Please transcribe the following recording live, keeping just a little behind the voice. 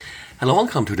Hello,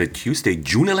 welcome to the Tuesday,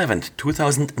 June 11th,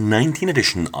 2019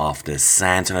 edition of the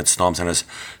SANS and Storm Center's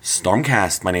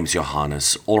StormCast. My name is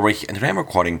Johannes Ulrich and today I'm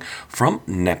recording from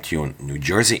Neptune, New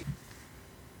Jersey.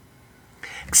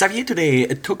 Xavier today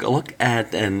took a look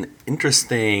at an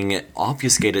interesting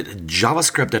obfuscated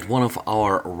JavaScript that one of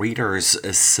our readers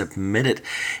submitted.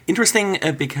 Interesting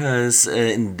because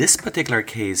in this particular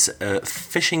case, a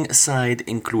phishing site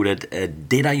included a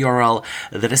data URL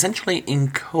that essentially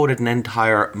encoded an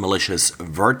entire malicious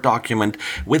Word document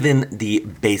within the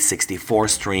base64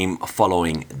 stream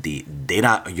following the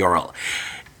data URL.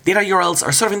 Data URLs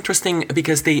are sort of interesting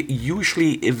because they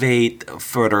usually evade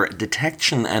further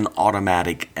detection and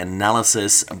automatic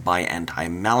analysis by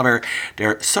anti-malware.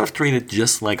 They're sort of treated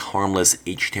just like harmless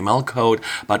HTML code,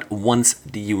 but once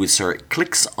the user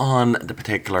clicks on the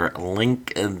particular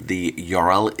link, the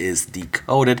URL is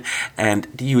decoded and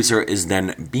the user is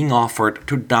then being offered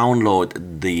to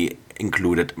download the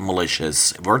included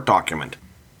malicious Word document.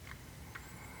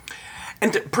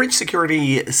 And Bridge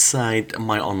security site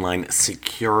My Online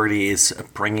Security is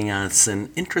bringing us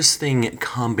an interesting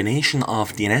combination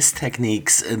of DNS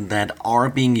techniques that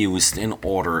are being used in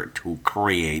order to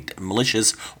create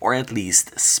malicious or at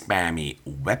least spammy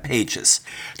web pages.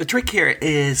 The trick here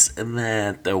is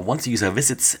that once the user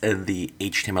visits the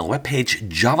HTML web page,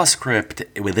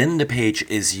 JavaScript within the page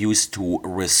is used to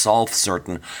resolve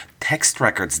certain text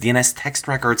records, DNS text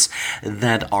records,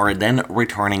 that are then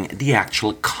returning the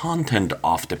actual content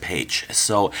of the page.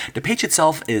 So the page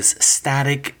itself is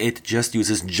static, it just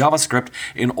uses JavaScript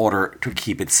in order to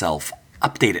keep itself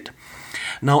updated.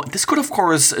 Now, this could, of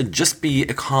course, just be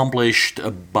accomplished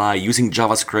by using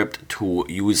JavaScript to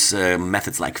use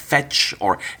methods like fetch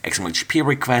or XMLHP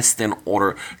request in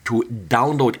order to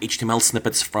download HTML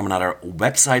snippets from another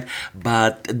website,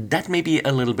 but that may be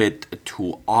a little bit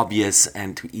too obvious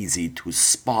and too easy to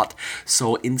spot.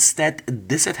 So instead,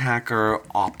 this attacker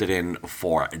opted in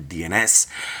for DNS.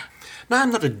 Now,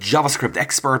 I'm not a JavaScript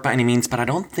expert by any means, but I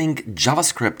don't think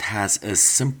JavaScript has a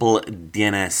simple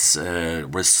DNS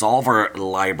resolver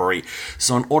library.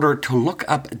 So in order to look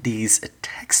up these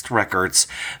text records,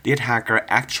 the attacker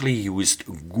actually used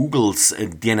Google's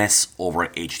DNS over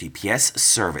HTTPS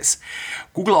service.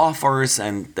 Google offers,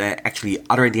 and actually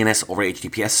other DNS over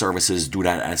HTTPS services do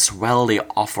that as well. They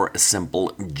offer a simple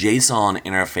JSON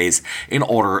interface in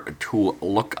order to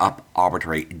look up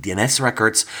arbitrary DNS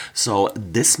records. So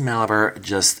this malware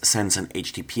just sends an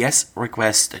HTTPS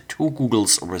request to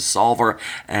Google's resolver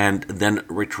and then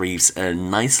retrieves a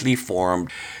nicely formed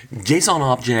JSON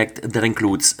object that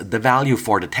includes the value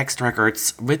for the text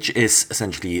records, which is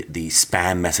essentially the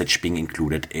spam message being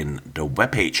included in the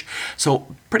web page.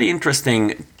 So pretty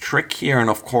interesting trick here, and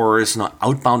of course,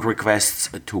 outbound requests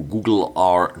to Google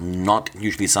are not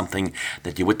usually something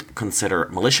that you would consider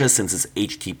malicious. Since it's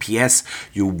HTTPS,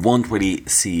 you won't really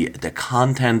see the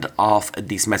content of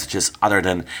these messages other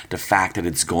than the fact that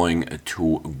it's going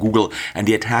to Google, and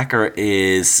the attacker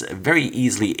is very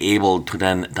easily able to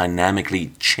then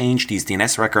dynamically change these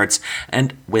DNS records,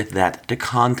 and with that, the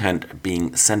content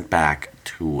being sent back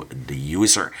to the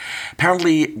user.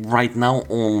 Apparently, right now,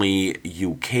 only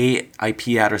UK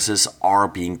IP addresses are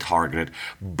being targeted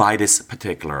by this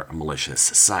particular malicious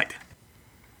site.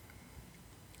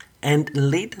 And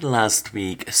late last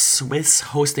week, Swiss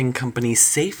hosting company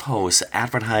Safehost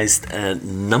advertised a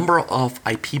number of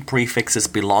IP prefixes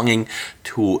belonging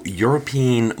to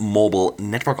European mobile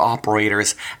network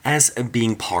operators as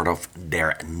being part of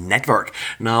their network.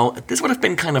 Now, this would have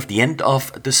been kind of the end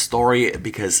of the story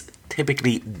because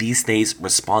typically these days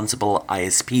responsible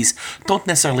ISPs don't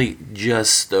necessarily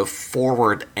just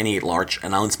forward any large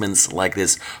announcements like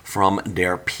this from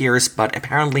their peers, but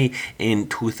apparently in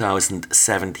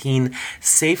 2017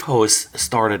 Safehost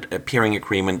started a peering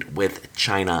agreement with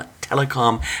China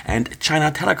Telecom, and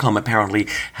China Telecom apparently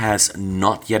has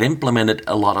not yet implemented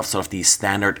a lot of sort of these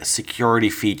standard security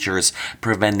features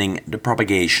preventing the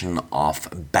propagation of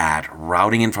bad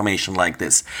routing information like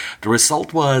this. The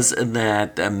result was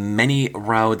that many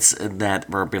routes that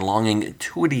were belonging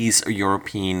to these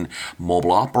European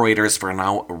mobile operators were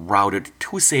now routed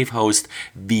to Safehost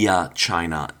via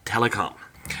China Telecom.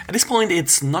 At this point,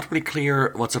 it's not really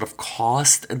clear what sort of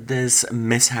caused this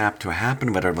mishap to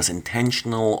happen, whether it was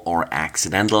intentional or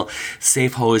accidental.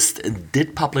 Safehost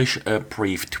did publish a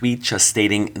brief tweet just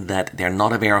stating that they're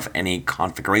not aware of any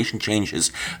configuration changes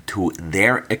to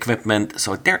their equipment,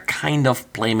 so they're kind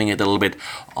of blaming it a little bit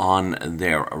on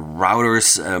their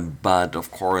routers, but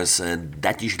of course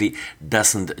that usually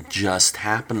doesn't just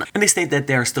happen. And they state that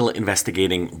they're still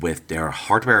investigating with their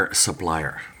hardware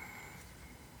supplier.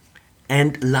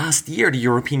 And last year, the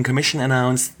European Commission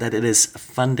announced that it is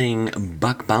funding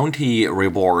bug bounty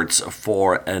rewards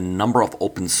for a number of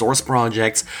open source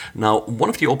projects. Now, one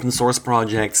of the open source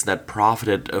projects that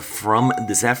profited from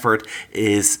this effort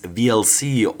is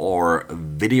VLC, or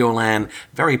Videolan,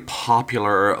 very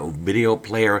popular video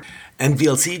player. And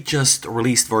VLC just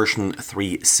released version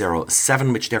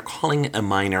 3.07, which they're calling a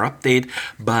minor update,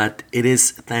 but it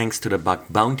is thanks to the bug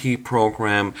bounty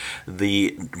program,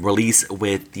 the release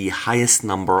with the highest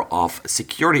number of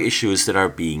security issues that are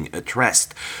being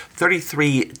addressed.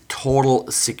 33 total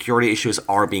security issues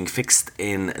are being fixed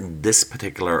in this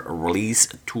particular release.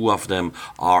 2 of them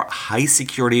are high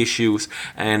security issues,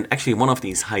 and actually one of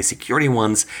these high security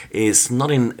ones is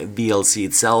not in VLC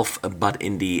itself, but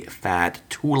in the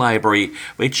FAT2 library,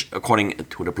 which, according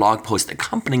to the blog post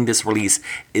accompanying this release,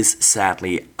 is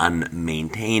sadly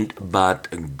unmaintained,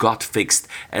 but got fixed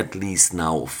at least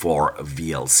now for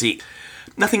VLC.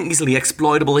 Nothing easily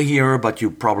exploitable here, but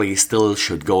you probably still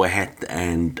should go ahead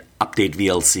and update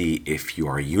VLC if you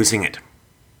are using it.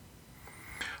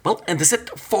 Well, and that's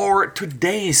it for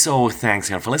today. So thanks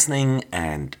again for listening,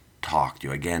 and talk to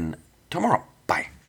you again tomorrow. Bye.